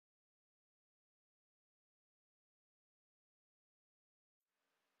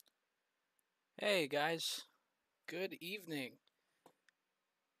Hey guys, good evening.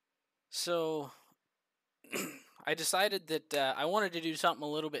 So, I decided that I wanted to do something a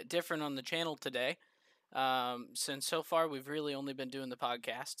little bit different on the channel today. Since so far we've really only been doing the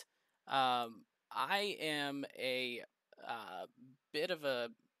podcast. I am a uh, bit of a,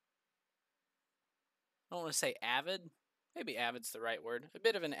 I don't want to say avid, maybe avid's the right word, a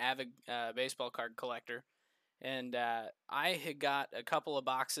bit of an avid baseball card collector. And I had got a couple of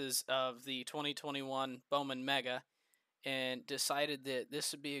boxes of the 2021 Bowman Mega and decided that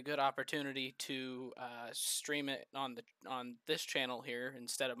this would be a good opportunity to stream it on this channel here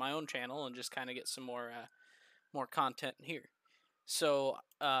instead of my own channel, and just kind of get some more content here. So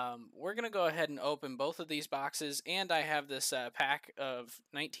we're gonna go ahead and open both of these boxes, and I have this pack of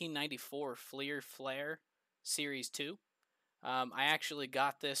 1994 Fleer Flair Series 2. I actually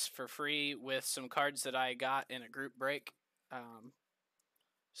got this for free with some cards that I got in a group break.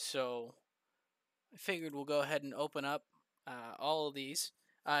 So I figured we'll go ahead and open up all of these.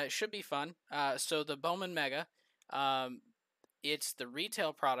 It should be fun. So the Bowman Mega, um, it's the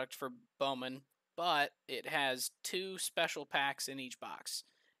retail product for Bowman, but it has two special packs in each box.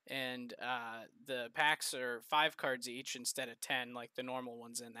 And the packs are 5 cards each instead of 10, like the normal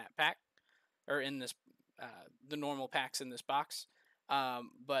ones in that pack, or in this, the normal packs in this box.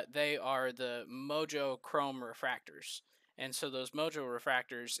 But they are the MOJO Chrome Refractors. And so those MOJO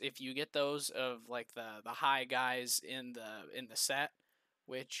refractors, if you get those of like the high guys in the set,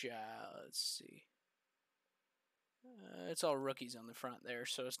 which let's see, it's all rookies on the front there,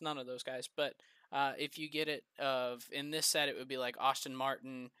 so it's none of those guys. But if you get it of in this set, it would be like Austin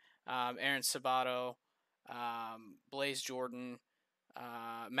Martin, Aaron Sabato, Blaze Jordan,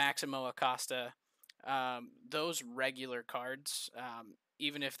 Maximo Acosta. Those regular cards,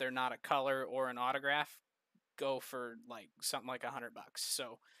 even if they're not a color or an autograph, go for like something like $100.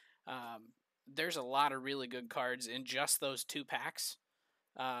 So there's a lot of really good cards in just those two packs.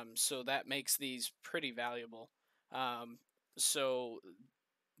 So that makes these pretty valuable. So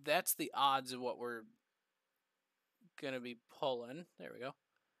that's the odds of what we're gonna be pulling. There we go.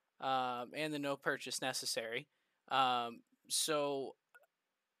 And the no purchase necessary. So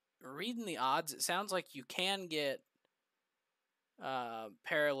reading the odds, it sounds like you can get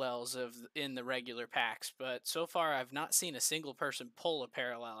parallels of in the regular packs, but so far I've not seen a single person pull a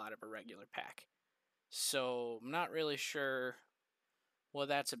parallel out of a regular pack. So I'm not really sure what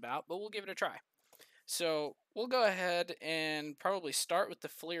that's about, but we'll give it a try. So we'll go ahead and probably start with the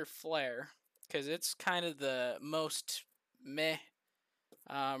Fleer Flair, because it's kind of the most meh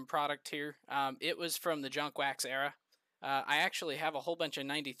product here. It was from the Junk Wax era. I actually have a whole bunch of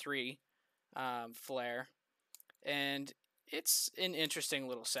 93 Flair, and it's an interesting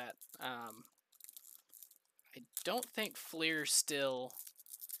little set. I don't think Fleer still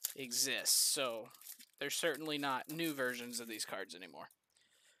exists, so there's certainly not new versions of these cards anymore.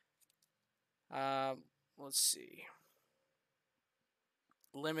 Let's see.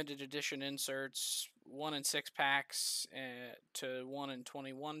 Limited edition inserts, 1 in 6 packs to 1 in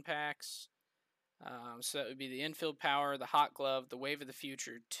 21 packs. So that would be the Infield Power, the Hot Glove, the Wave of the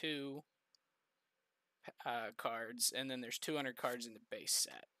Future 2 cards, and then there's 200 cards in the base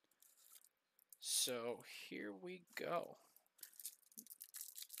set. So here we go.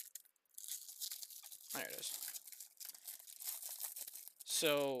 There it is.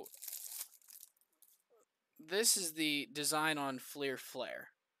 So this is the design on Fleer Flair,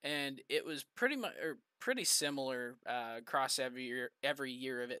 and it was pretty similar across every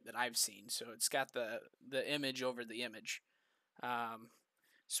year of it that I've seen. So it's got the image over the image.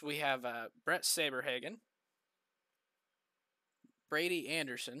 So we have Brett Saberhagen, Brady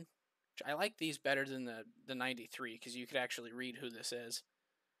Anderson, which I like these better than the 93 because you could actually read who this is.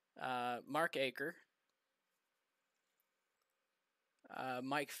 Mark Aker,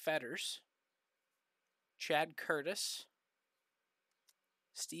 Mike Fetters, Chad Curtis,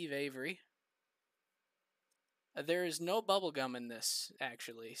 Steve Avery. There is no bubblegum in this,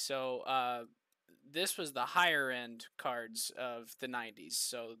 actually. So this was the higher end cards of the 90s,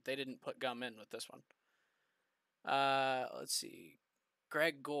 so they didn't put gum in with this one. Let's see.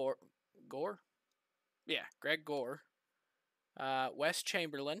 Greg Gore? Yeah, Greg Gore. Wes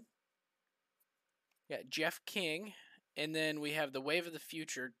Chamberlain. Yeah, Jeff King. And then we have the Wave of the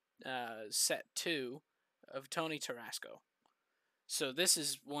Future set 2 of Tony Tarasco. So this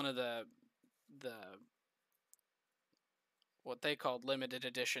is one of the what they called limited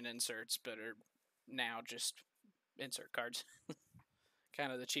edition inserts, but are now just insert cards.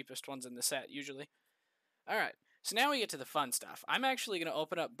 Kind of the cheapest ones in the set usually. All right, So now we get to the fun stuff. I'm actually going to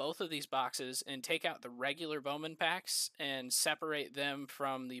open up both of these boxes and take out the regular Bowman packs and separate them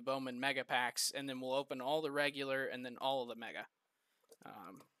from the Bowman Mega packs, and then we'll open all the regular and then all of the Mega.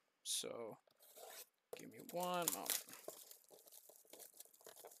 So give me one moment.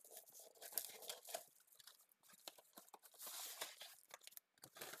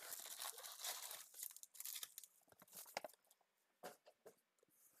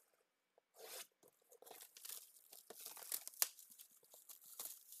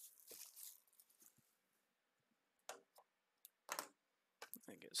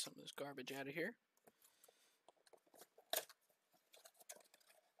 Get some of this garbage out of here.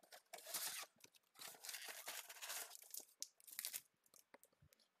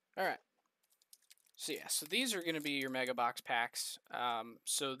 All right. So yeah, so these are going to be your Mega Box packs.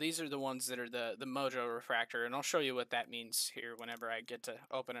 So these are the ones that are the MOJO Refractor, and I'll show you what that means here whenever I get to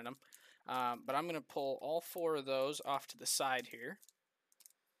opening them. But I'm going to pull all 4 of those off to the side here.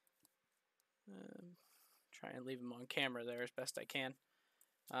 Try and leave them on camera there as best I can.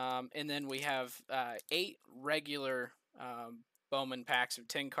 And then we have 8 regular Bowman packs of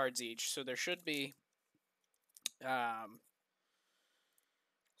 10 cards each. So there should be, let's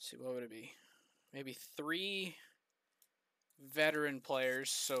see, what would it be? Maybe 3 veteran players,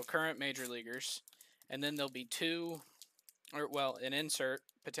 so current major leaguers. And then there'll be 2, or well, an insert,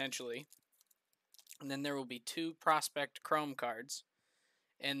 potentially. And then there will be 2 prospect chrome cards.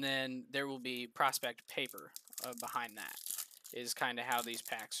 And then there will be prospect paper behind that. Is kind of how these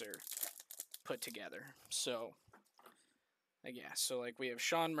packs are put together. So, yeah, so like we have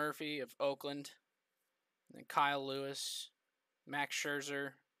Sean Murphy of Oakland, and then Kyle Lewis, Max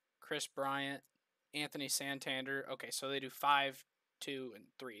Scherzer, Chris Bryant, Anthony Santander. Okay, so they do 5, 2, and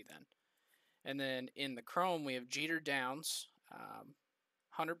 3 then. And then in the Chrome, we have Jeter Downs,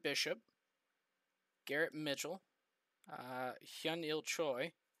 Hunter Bishop, Garrett Mitchell, Hyun-Il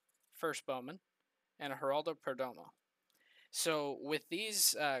Choi, first Bowman, and Geraldo Perdomo. So with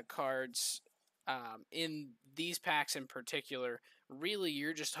these cards, in these packs in particular, really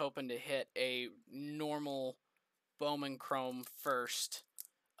you're just hoping to hit a normal Bowman Chrome first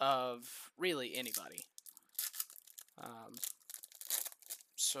of really anybody.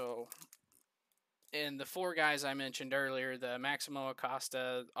 So, and the 4 guys I mentioned earlier, the Maximo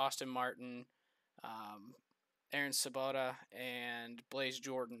Acosta, Austin Martin, Aaron Sabota, and Blaze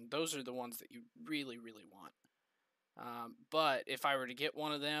Jordan, those are the ones that you really, really want. But if I were to get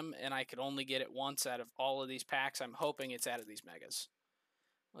one of them and I could only get it once out of all of these packs, I'm hoping it's out of these Megas.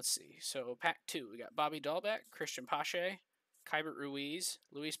 Let's see. So pack 2, we got Bobby Dahlbeck, Christian Pache, Kybert Ruiz,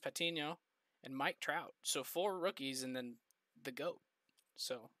 Luis Patino, and Mike Trout. So 4 rookies and then the GOAT.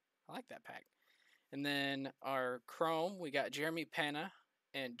 So I like that pack. And then our Chrome, we got Jeremy Pena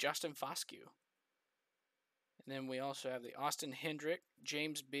and Justin Foscue. And then we also have the Austin Hendrick,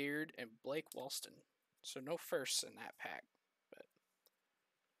 James Beard, and Blake Walston. So no firsts in that pack. But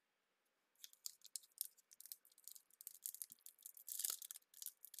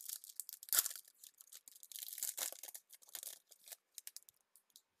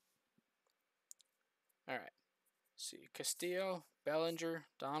all right. Let's see. Castillo, Bellinger,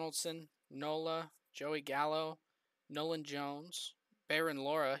 Donaldson, Nola, Joey Gallo, Nolan Jones, Baron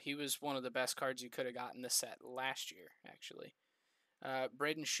Laura. He was one of the best cards you could have gotten this set last year, actually.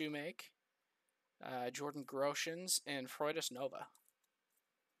 Braden Shoemake, Jordan Groshans, and Freudis Nova.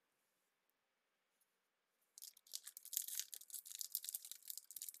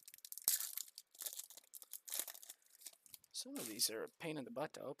 Some of these are a pain in the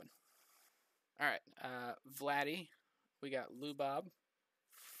butt to open. All right, Vladdy. We got Lou Bob,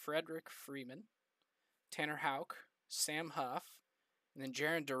 Frederick Freeman, Tanner Houck, Sam Huff, and then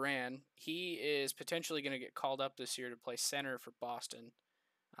Jaron Duran. He is potentially going to get called up this year to play center for Boston.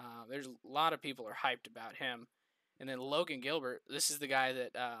 There's a lot of people are hyped about him. And then Logan Gilbert. This is the guy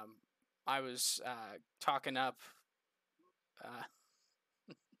that I was talking up.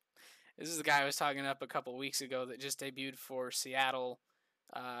 This is the guy I was talking up a couple weeks ago that just debuted for Seattle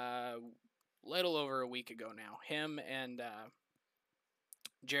little over a week ago now. Him and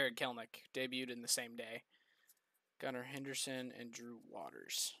Jared Kelnick debuted in the same day. Gunnar Henderson and Drew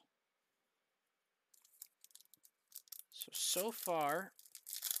Waters. So far,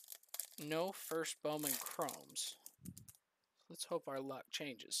 no first Bowman Chromes. Let's hope our luck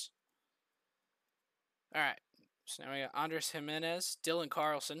changes. All right. So now we got Andres Jimenez, Dylan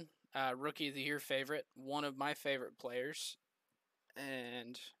Carlson, Rookie of the Year favorite, one of my favorite players.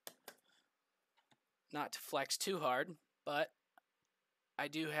 And not to flex too hard, but I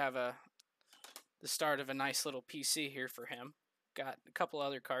do have the start of a nice little PC here for him. Got a couple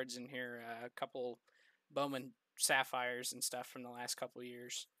other cards in here, a couple Bowman sapphires and stuff from the last couple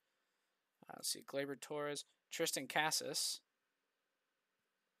years. Let's see, Gleyber Torres, Tristan Casas,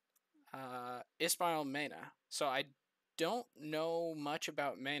 Ismail Mena. So I don't know much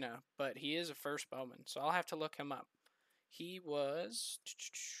about Mena, but he is a first Bowman, so I'll have to look him up. He was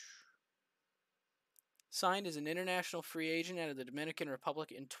signed as an international free agent out of the Dominican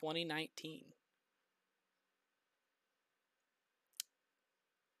Republic in 2019.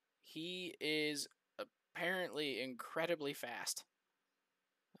 He is apparently incredibly fast.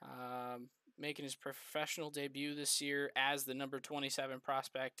 Making his professional debut this year as the number 27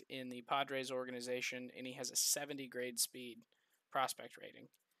 prospect in the Padres organization, and he has a 70 grade speed prospect rating.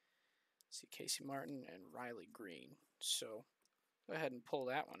 Let's see, Casey Martin and Riley Green. So go ahead and pull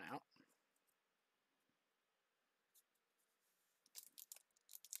that one out.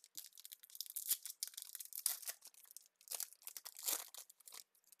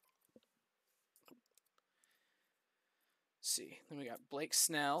 Let's see, then we got Blake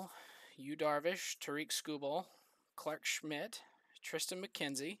Snell, Yu Darvish, Tariq Skubal, Clark Schmidt, Tristan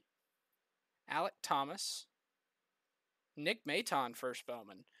McKenzie, Alec Thomas, Nick Maton, first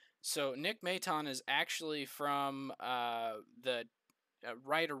Bowman. So Nick Maton is actually from the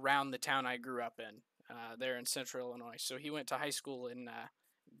right around the town I grew up in, there in Central Illinois. So he went to high school in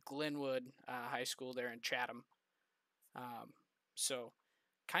Glenwood High School there in Chatham. So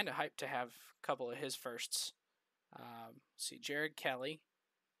kind of hyped to have a couple of his firsts. See, Jared Kelly,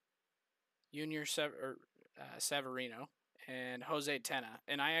 Junior Severino, and Jose Tena.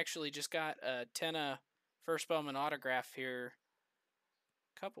 And I actually just got a Tena first Bowman autograph here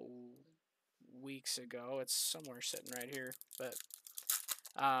a couple weeks ago. It's somewhere sitting right here. But,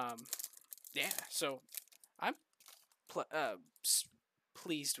 yeah, so I'm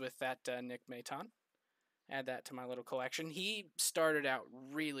pleased with that Nick Maton. Add that to my little collection. He started out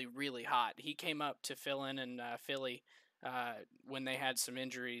really, really hot. He came up to fill in Philly when they had some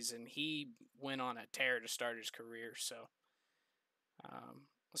injuries, and he went on a tear to start his career. So,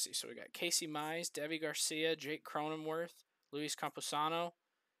 let's see. So we got Casey Mize, Devi Garcia, Jake Cronenworth, Luis Camposano,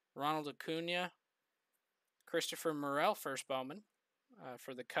 Ronald Acuna, Christopher Morel, first Bowman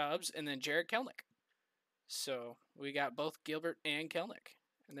for the Cubs, and then Jared Kelnick. So we got both Gilbert and Kelnick.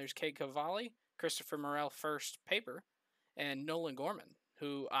 And there's Cade Cavalli, Christopher Morel, first paper, and Nolan Gorman,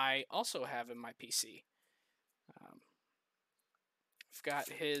 who I also have in my PC. I've got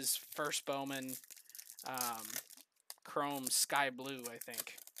his first Bowman Chrome Sky Blue, I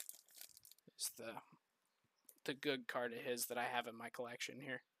think, is the good card of his that I have in my collection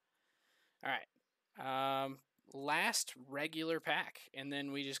here. All right. Last regular pack, and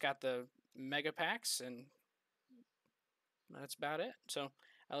then we just got the mega packs, and that's about it. So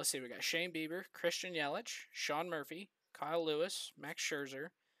let's see. We got Shane Bieber, Christian Yelich, Sean Murphy, Kyle Lewis, Max Scherzer,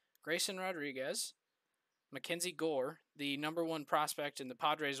 Grayson Rodriguez, Mackenzie Gore, the number one prospect in the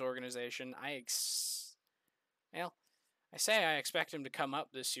Padres organization. I say I expect him to come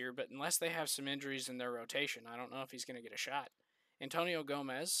up this year, but unless they have some injuries in their rotation, I don't know if he's going to get a shot. Antonio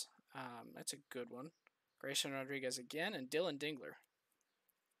Gomez, that's a good one. Grayson Rodriguez again, and Dylan Dingler.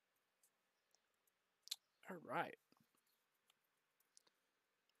 All right.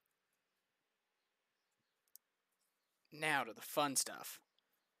 Now to the fun stuff.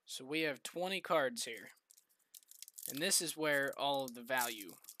 So we have 20 cards here. And this is where all of the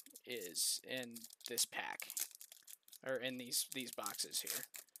value is in this pack. Or in these boxes here.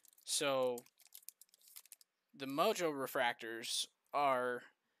 So the MOJO Refractors are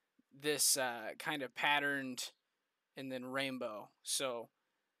this kind of patterned and then rainbow. So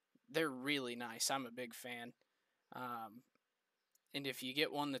they're really nice. I'm a big fan. And if you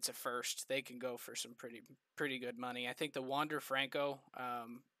get one that's a first, they can go for some pretty good money. I think the Wander Franco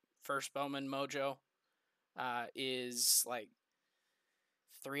first Bowman Mojo is like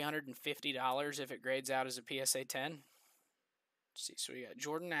 $350 if it grades out as a PSA 10. Let's see, so we got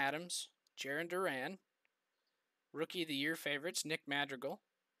Jordan Adams, Jarren Duran, Rookie of the Year favorites, Nick Madrigal.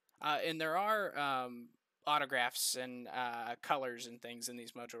 And there are autographs and colors and things in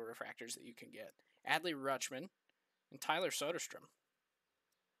these MOJO Refractors that you can get. Adley Rutschman and Tyler Soderstrom.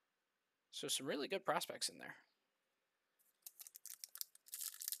 So some really good prospects in there.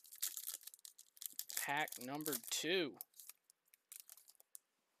 Pack number 2.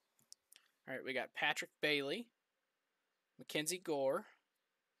 All right, we got Patrick Bailey, Mackenzie Gore.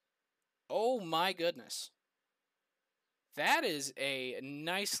 Oh my goodness. That is a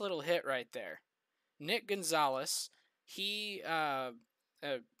nice little hit right there. Nick Gonzalez, he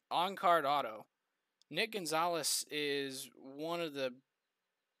on-card auto. Nick Gonzalez is one of the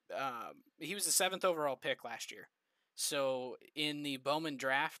he was the 7th overall pick last year. So in the Bowman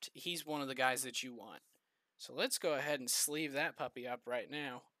draft, he's one of the guys that you want. So let's go ahead and sleeve that puppy up right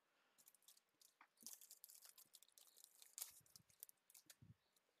now.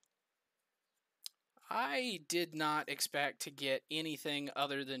 I did not expect to get anything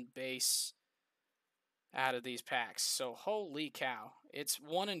other than base out of these packs. So holy cow. It's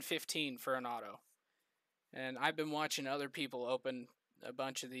 1 in 15 for an auto. And I've been watching other people open a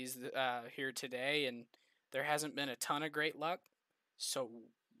bunch of these here today, and there hasn't been a ton of great luck. So,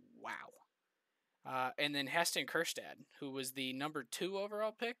 wow. And then Heston Kjerstad, who was the number 2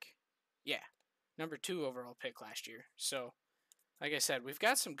 overall pick. Yeah, number 2 overall pick last year. So, like I said, we've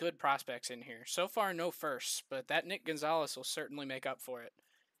got some good prospects in here. So far, no firsts, but that Nick Gonzalez will certainly make up for it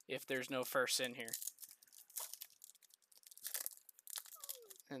if there's no firsts in here.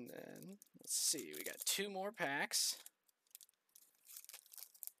 And then, let's see, we got 2 more packs.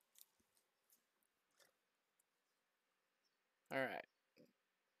 All right.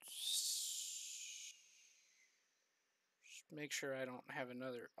 Just make sure I don't have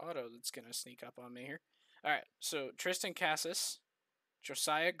another auto that's going to sneak up on me here. All right, so Tristan Casas,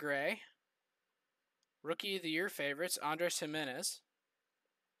 Josiah Gray, Rookie of the Year favorites, Andres Jimenez.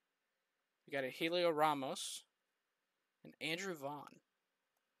 We got a Helio Ramos and Andrew Vaughn.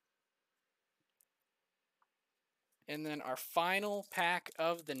 And then our final pack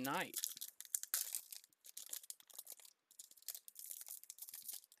of the night.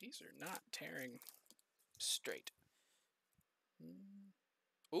 These are not tearing straight.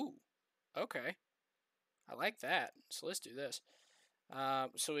 Ooh, okay. I like that. So let's do this.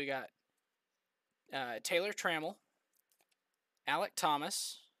 So we got Taylor Trammell, Alec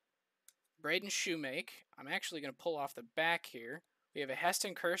Thomas, Braden Shoemake. I'm actually going to pull off the back here. We have a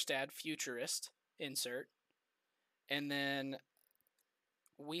Heston Kjerstad Futurist insert. And then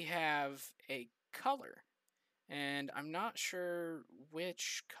we have a color. And I'm not sure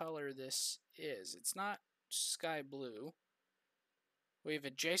which color this is. It's not sky blue. We have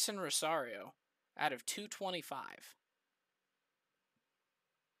a Jason Rosario out of 225.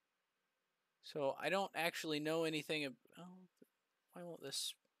 So I don't actually know anything about... Oh, why won't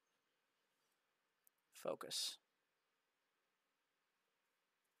this focus?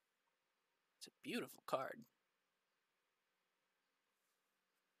 It's a beautiful card.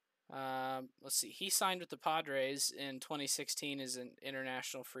 Let's see. He signed with the Padres in 2016 as an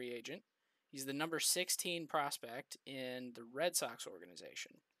international free agent. He's the number 16 prospect in the Red Sox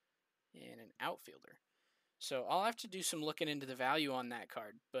organization and an outfielder. So I'll have to do some looking into the value on that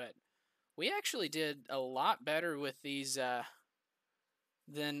card. But we actually did a lot better with these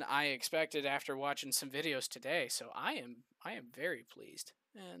than I expected after watching some videos today. So I am very pleased.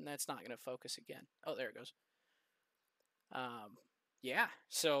 And that's not going to focus again. Oh, there it goes. Yeah,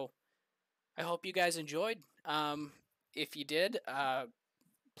 so I hope you guys enjoyed. If you did,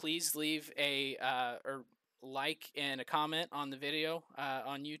 please leave a or like and a comment on the video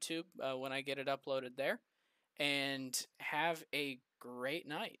on YouTube when I get it uploaded there. And have a great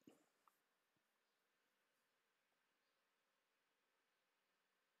night.